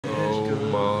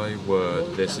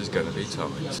word, this is going to be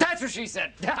tight. That's what she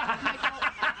said!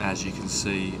 As you can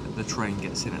see, the train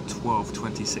gets in at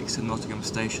 12:26 to Nottingham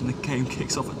Station. The game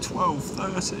kicks off at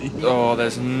 12:30. Oh,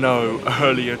 there's no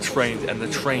earlier trains, and the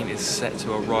train is set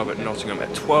to arrive at Nottingham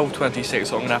at 12:26,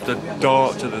 so I'm going to have to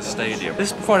dart to the stadium. This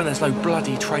is providing there's no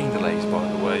bloody train delays, by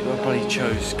the way. I bloody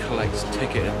chose collect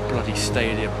ticket at bloody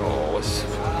stadium. Oh,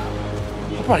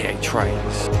 I bloody hate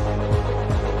trains.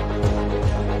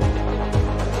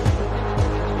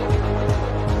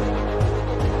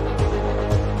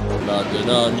 London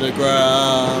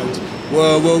Underground,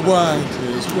 World War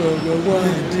Wankers, World War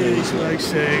Wankers, like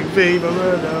sing Viva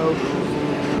Murdo.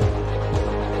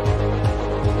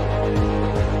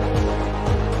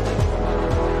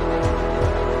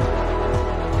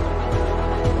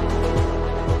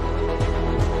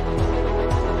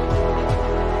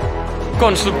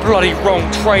 Gone to the bloody wrong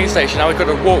train station. Now we've got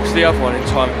to walk to the other one in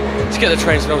time to get the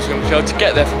trains and also going to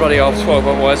get there for bloody half 12.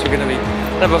 Otherwise, we're going to be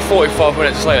another 45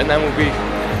 minutes late, and then we'll be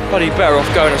bloody better off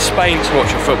going to Spain to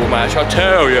watch a football match. I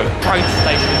tell you, train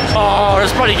stations. Oh,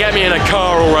 just bloody get me in a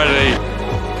car already.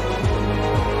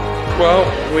 Well,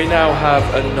 we now have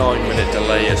a 9-minute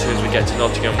delay as soon as we get to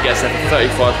Nottingham. We get there for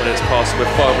 35 minutes past,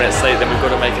 we're 5 minutes late, then we've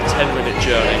got to make a 10-minute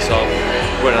journey. So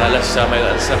we're in let's say I made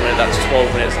that in 7 minutes, that's 12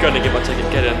 minutes. Going to get my ticket,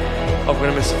 get in. I'm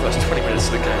going to miss the first 20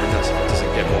 minutes of the game if it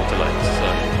doesn't get more delays. So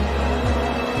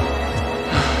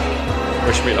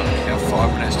wish me luck. Yeah,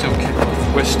 5 minutes till kick-off.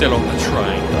 We're still on the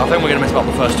train. I think we're going to miss about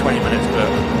the first 20 minutes, but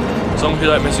as long as we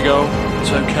don't miss a goal, it's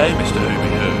okay, Mr.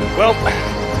 Hooby-Hoo. Well,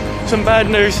 some bad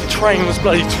news. The train was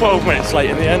bloody 12 minutes late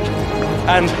in the end,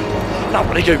 and that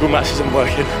bloody Google Maps isn't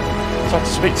working. So I had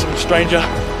to speak to some stranger,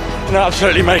 and they're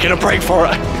absolutely making a break for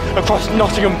it across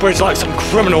Nottingham Bridge like some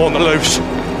criminal on the loose.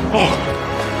 Oh,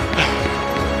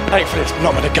 thankfully it's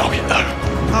not going to go yet though.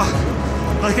 Oh,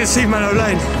 I can see Manor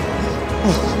Lane.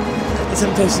 Oh. The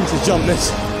temptation to jump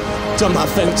that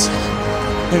fence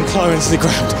and climb into the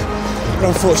ground.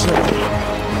 But unfortunately,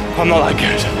 I'm not that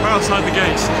good. We're outside the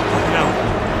gates. Now,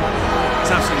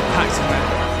 it's absolutely packed in there.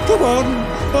 Come on!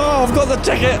 Oh, I've got the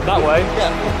ticket! That way?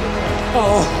 Yeah.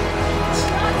 Oh.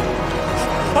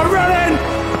 I'm running!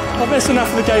 I've missed enough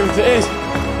of the game as it is.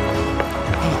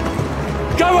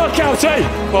 Go on, County!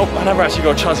 Well, I never actually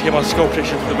got a chance to get my score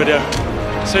prediction for the video.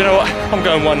 So you know what? I'm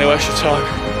going 1-0 extra time.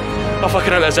 I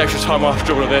fucking hope there's extra time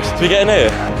after all of this. Did we get in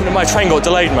here? You know, my train got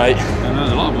delayed, mate. Yeah, no,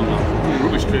 there's a lot of them, man.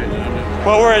 Rubbish train, you know.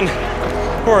 Well, we're in.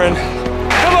 We're in.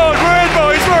 Come on, we're in,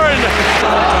 boys, we're in! A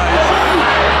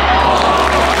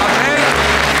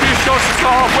few shots to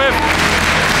start off with.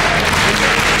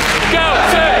 Go,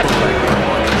 set!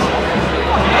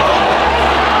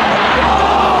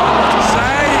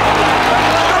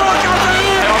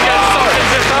 I'm getting sucked into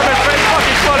this, I'm very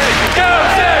fucking funny. Go,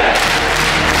 set!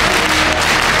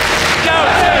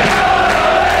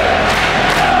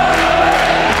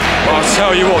 I'll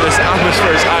tell you what, this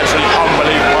atmosphere is actually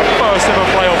unbelievable. My first ever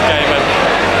playoff game, and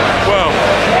well,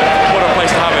 what a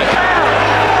place to have it.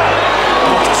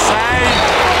 What to say?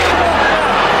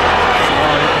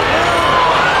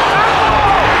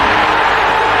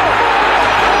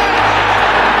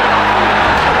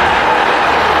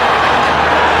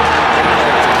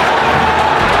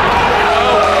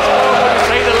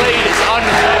 Take the lead, it's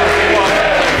unfair.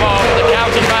 The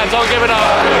County fans aren't giving up.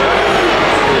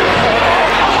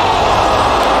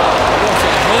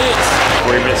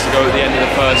 3 minutes to go at the end of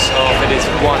the first half. It is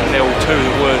 1-0 to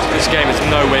the Woods. This game is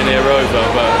nowhere near over,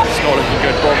 but it's not looking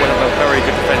good. Bromwell have a very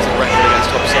good defensive record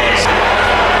against top sides.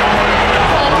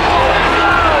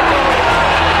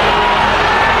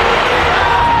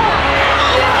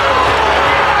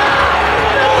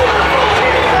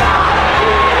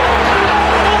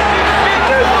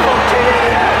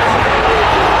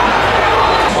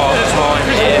 Half-time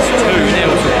is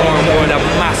 2-0 to Bromwell. A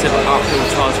massive uphill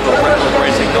task for a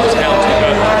record-breaking Notts County,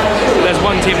 but there's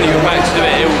one team that you're back to do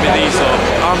it, it will be these lot.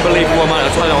 Unbelievable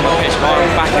amount of time on the pitch, but I'm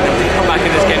backing them to come back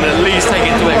in this game and at least take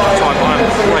it to extra time. I'm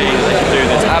praying that they can do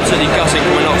this. Absolutely gutting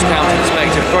from a Notts County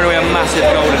perspective. Probably a massive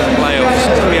goal in the playoffs.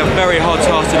 It's going to be a very hard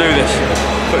task to do this,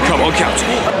 but come on,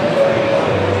 County.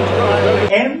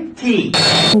 Empty.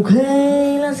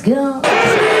 Okay, let's go.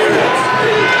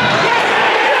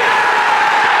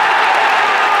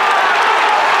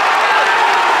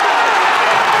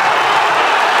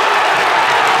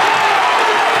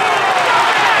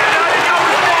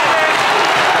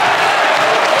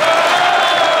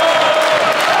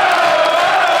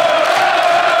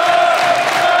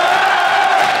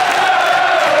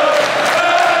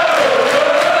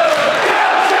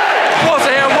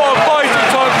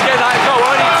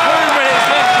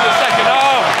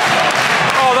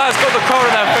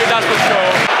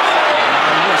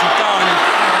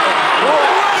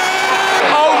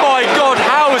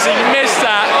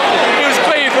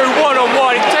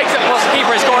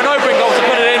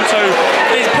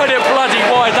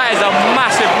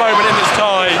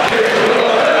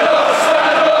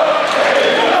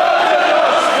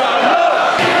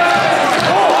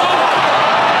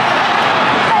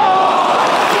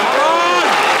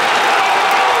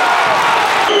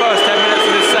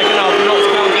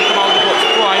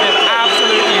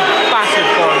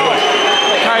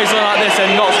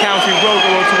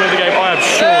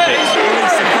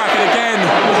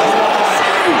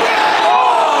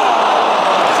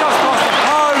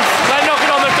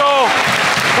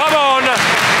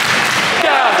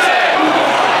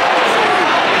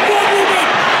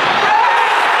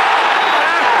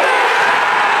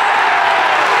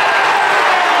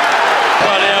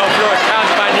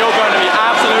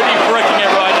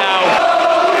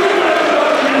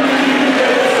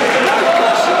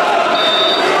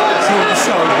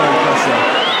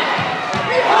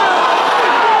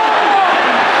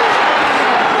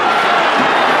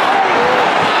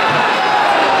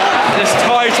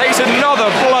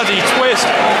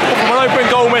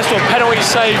 penalty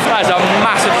save has a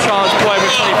massive chance playing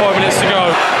with 25 minutes to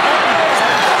go.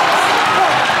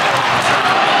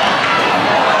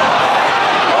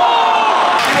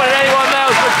 He wanted anyone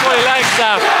else but 20 legs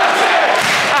down.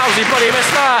 How's he bloody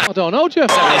missed that? I don't know, Jeff.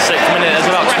 76th minute,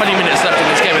 there's about 20 minutes left in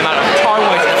this game, and that time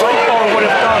wasted. Very far would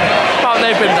have done. But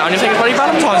they've been down, you think it's bloody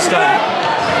Valentine's Day.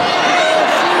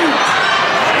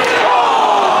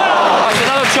 That's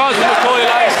another chance for McCoy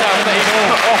Langsdowne, but he's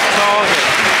off target.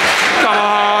 Come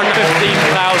on,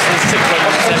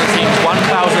 15,617,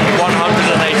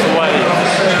 1,108 away.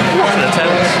 What an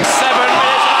attempt. 7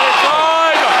 minutes added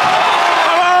time!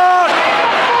 Come on!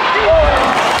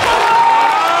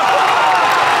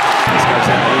 This goes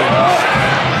in the limits.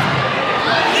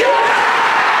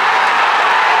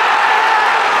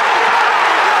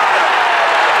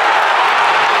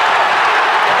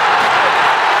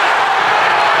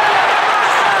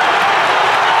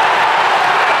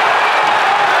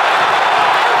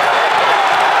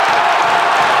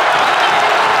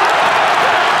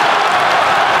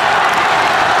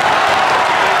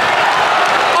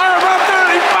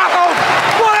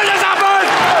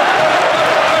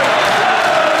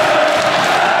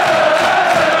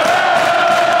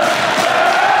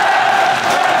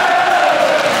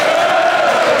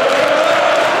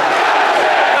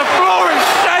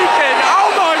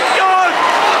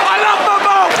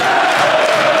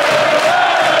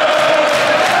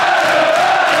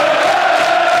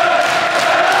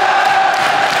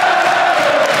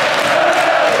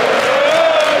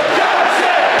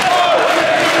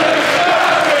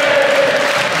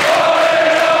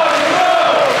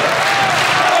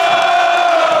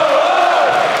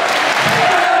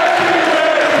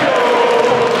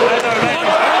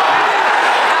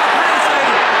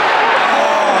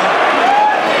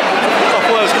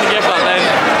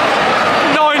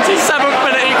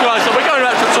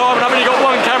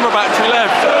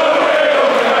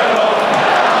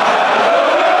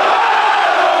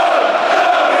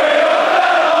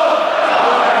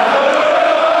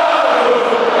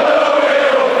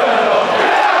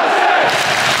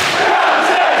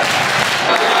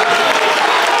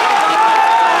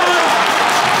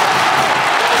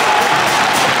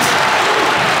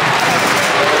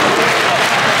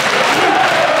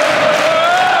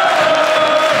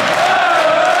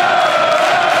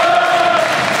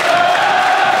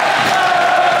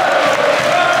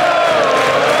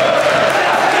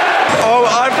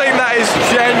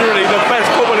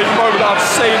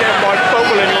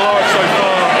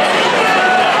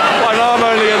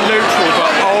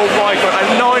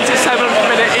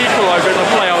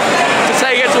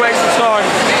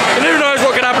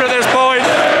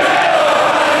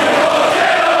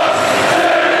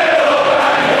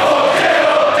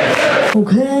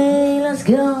 Okay, let's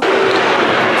go.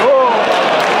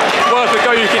 Well, if we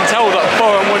go, you can tell that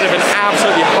Bowen would have been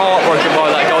absolutely heartbroken by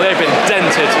that goal. They've been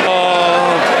dented.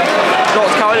 Not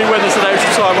counting with us at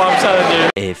extra time, I'm telling you.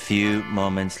 A few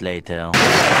moments later. The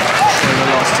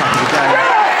last time of the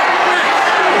game.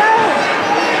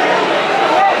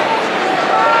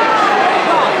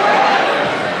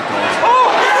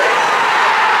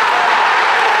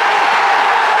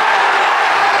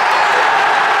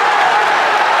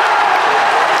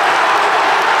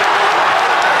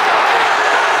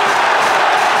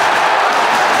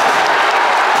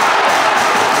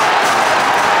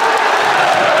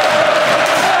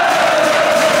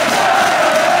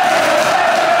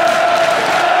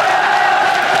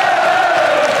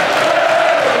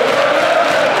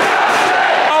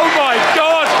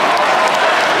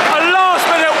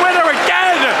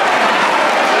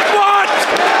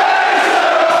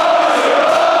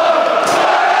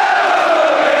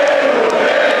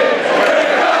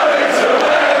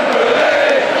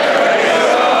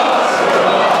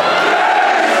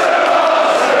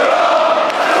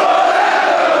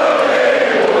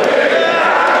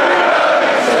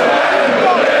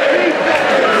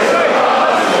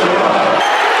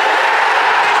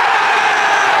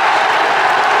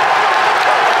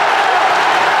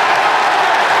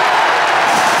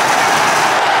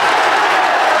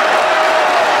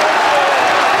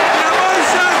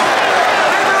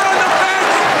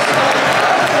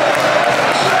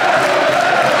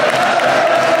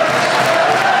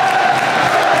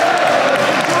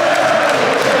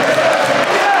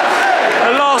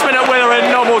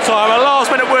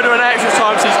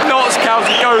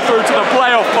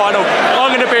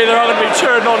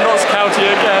 cheering on Notts County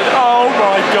again. Oh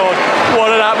my God,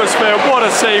 what an atmosphere, what a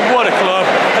team, what a club,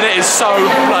 and it is so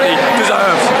bloody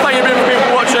deserved. Thank you.